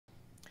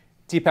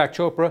Deepak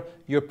Chopra,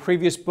 your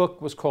previous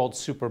book was called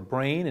Super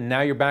Brain, and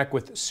now you're back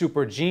with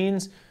Super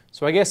Genes.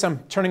 So I guess I'm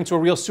turning into a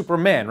real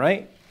Superman,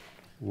 right?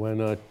 Why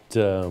not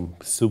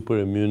super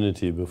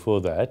immunity before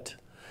that?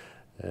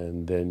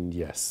 And then,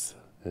 yes,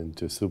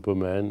 into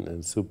Superman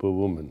and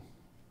Superwoman.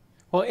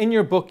 Well, in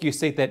your book, you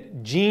state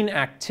that gene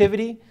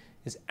activity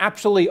is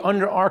absolutely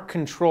under our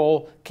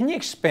control. Can you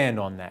expand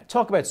on that?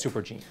 Talk about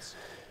super genes.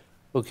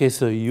 Okay,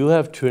 so you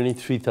have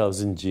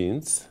 23,000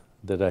 genes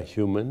that are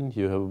human.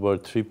 You have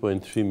about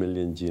 3.3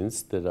 million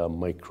genes that are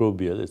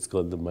microbial. It's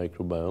called the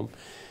microbiome.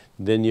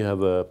 Then you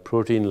have a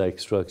protein-like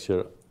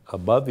structure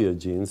above your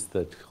genes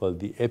that's called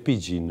the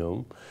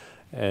epigenome.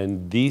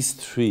 And these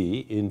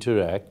three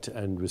interact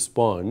and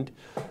respond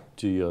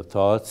to your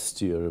thoughts,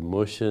 to your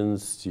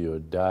emotions, to your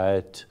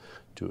diet,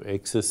 to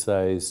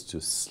exercise, to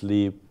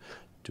sleep,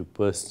 to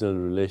personal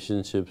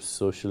relationships,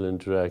 social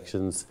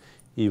interactions,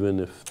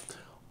 even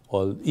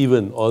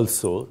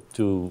also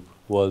to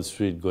Wall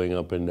Street going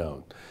up and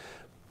down.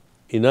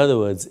 In other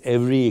words,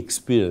 every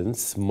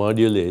experience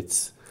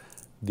modulates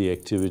the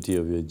activity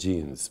of your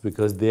genes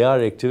because they are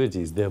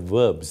activities, they're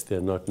verbs,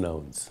 they're not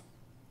nouns.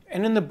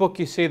 And in the book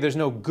you say there's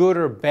no good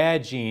or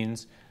bad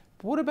genes,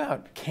 but what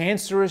about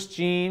cancerous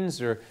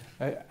genes or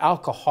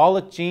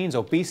alcoholic genes,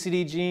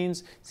 obesity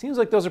genes? Seems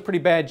like those are pretty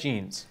bad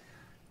genes.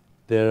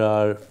 There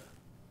are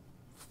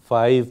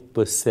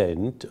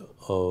 5%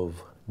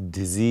 of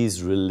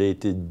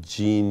disease-related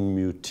gene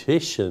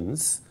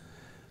mutations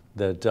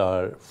that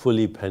are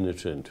fully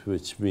penetrant,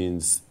 which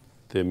means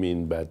they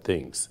mean bad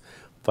things.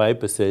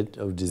 5%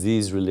 of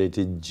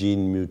disease-related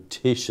gene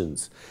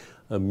mutations.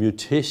 A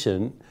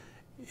mutation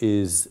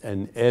is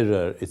an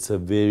error, it's a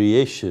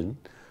variation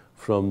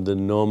from the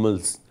normal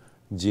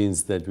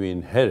genes that we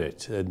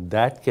inherit. And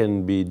that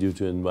can be due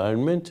to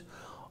environment,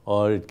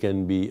 or it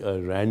can be a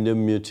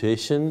random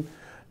mutation.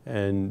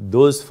 And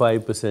those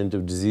 5%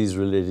 of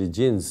disease-related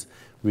genes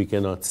we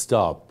cannot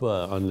stop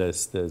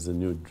unless there's a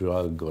new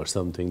drug or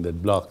something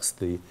that blocks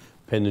the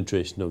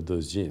penetration of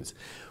those genes.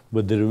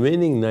 But the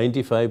remaining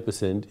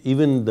 95%,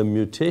 even the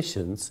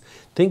mutations,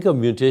 think of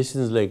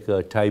mutations like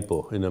a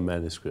typo in a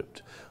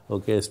manuscript,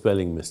 okay, a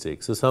spelling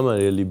mistake. So some are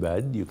really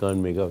bad, you can't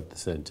make out the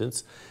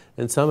sentence,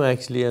 and some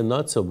actually are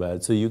not so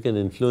bad, so you can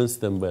influence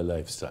them by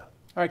lifestyle.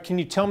 All right, can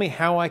you tell me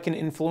how I can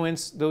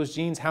influence those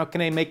genes? How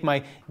can I make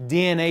my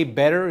DNA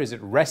better? Is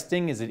it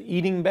resting? Is it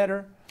eating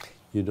better?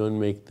 You don't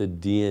make the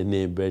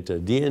DNA better.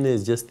 DNA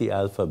is just the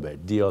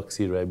alphabet,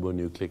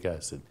 deoxyribonucleic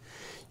acid.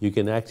 You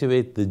can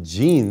activate the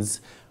genes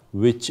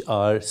which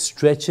are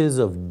stretches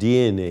of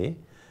DNA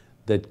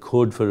that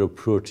code for a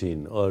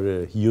protein or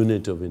a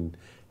unit of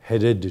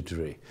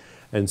hereditary.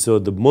 And so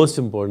the most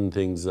important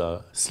things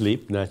are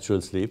sleep,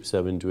 natural sleep,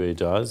 7 to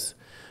 8 hours,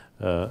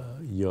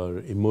 your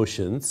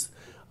emotions,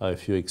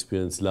 if you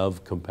experience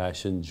love,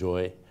 compassion,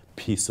 joy,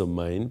 peace of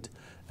mind,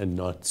 and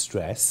not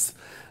stress.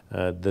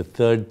 The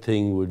third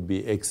thing would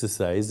be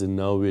exercise, and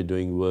now we're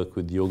doing work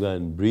with yoga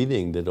and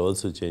breathing that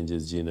also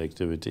changes gene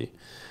activity,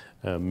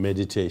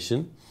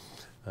 meditation,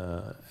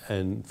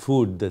 and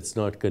food that's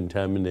not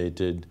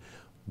contaminated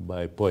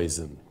by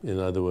poison. In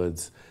other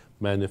words,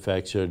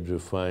 manufactured,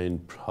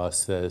 refined,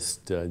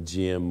 processed,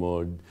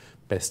 GMO'd,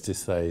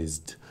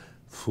 pesticized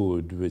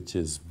food, which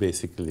is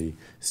basically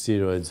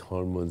steroids,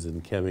 hormones,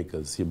 and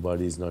chemicals. Your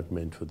body is not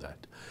meant for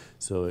that.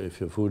 So if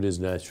your food is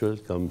natural,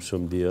 comes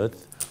from the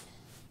earth,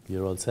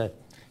 you're all set.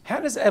 How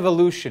does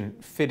evolution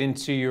fit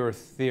into your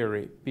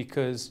theory?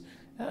 Because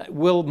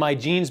will my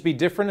genes be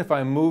different if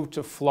I move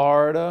to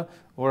Florida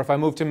or if I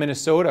move to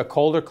Minnesota, a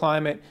colder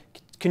climate?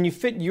 Can you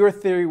fit your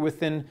theory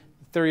within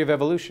the theory of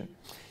evolution?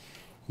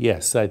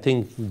 Yes, I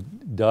think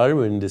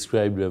Darwin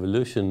described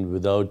evolution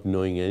without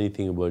knowing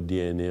anything about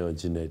DNA or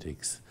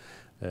genetics.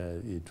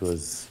 It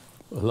was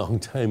a long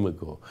time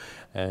ago.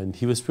 And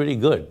he was pretty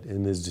good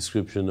in his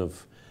description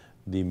of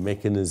the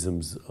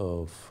mechanisms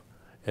of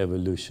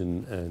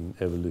evolution and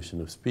evolution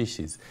of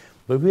species.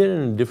 But we are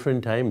in a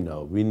different time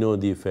now. We know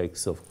the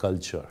effects of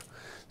culture.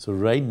 So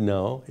right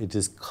now, it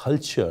is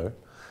culture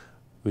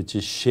which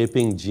is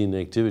shaping gene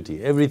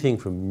activity. Everything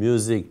from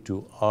music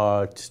to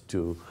art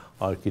to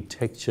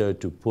architecture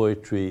to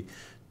poetry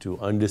to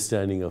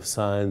understanding of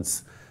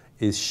science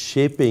is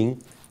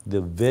shaping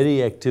the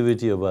very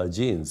activity of our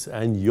genes.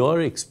 And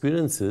your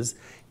experiences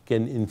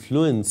can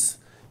influence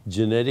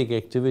genetic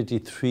activity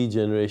 3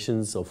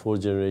 generations or 4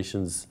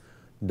 generations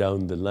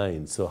down the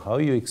line. So how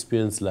you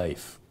experience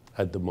life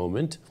at the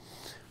moment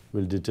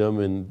will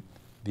determine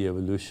the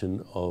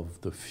evolution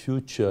of the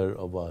future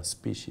of our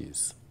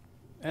species.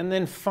 And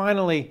then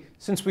finally,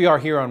 since we are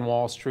here on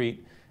Wall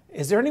Street,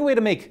 is there any way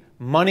to make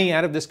money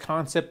out of this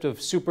concept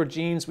of super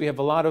genes? We have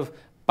a lot of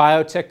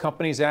biotech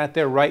companies out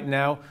there right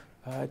now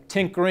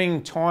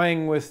tinkering,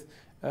 toying with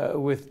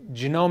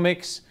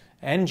genomics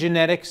and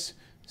genetics.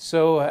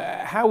 So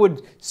how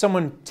would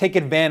someone take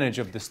advantage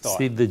of this thought?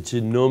 See, the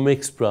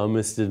genomics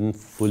promise didn't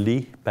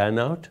fully pan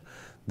out.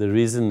 The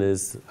reason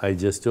is, I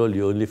just told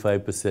you, only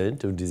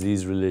 5% of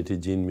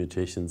disease-related gene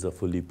mutations are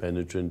fully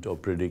penetrant or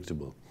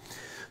predictable.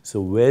 So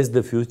where's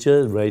the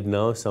future? Right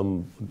now,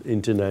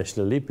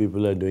 internationally,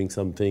 people are doing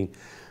something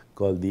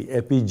called the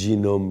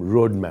epigenome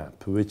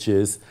roadmap, which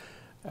is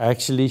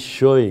actually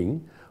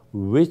showing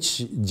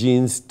which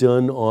genes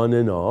turn on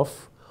and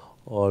off,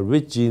 or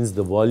which genes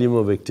the volume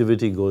of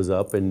activity goes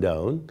up and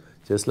down,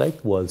 just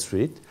like Wall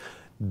Street,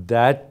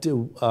 that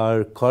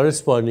are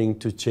corresponding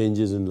to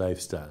changes in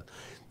lifestyle.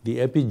 The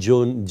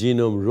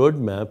epigenome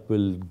roadmap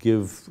will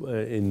give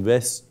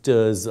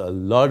investors a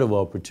lot of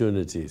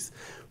opportunities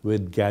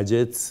with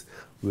gadgets,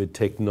 with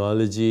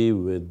technology,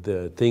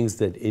 with things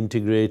that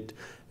integrate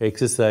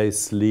exercise,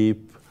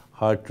 sleep,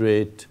 heart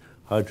rate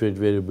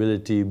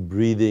variability,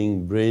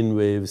 breathing, brain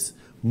waves,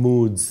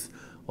 moods,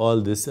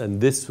 all this.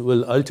 And this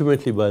will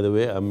ultimately, by the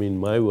way, I mean,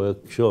 my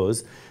work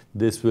shows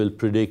this will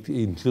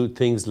include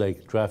things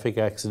like traffic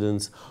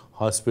accidents,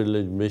 hospital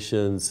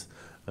admissions,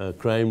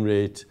 crime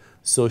rate,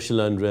 social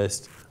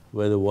unrest,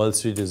 whether Wall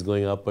Street is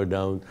going up or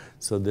down.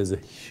 So there's a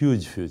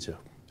huge future.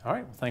 All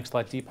right. Well, thanks a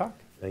lot, Deepak.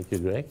 Thank you,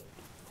 Greg.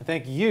 And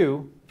thank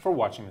you for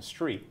watching The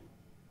Street.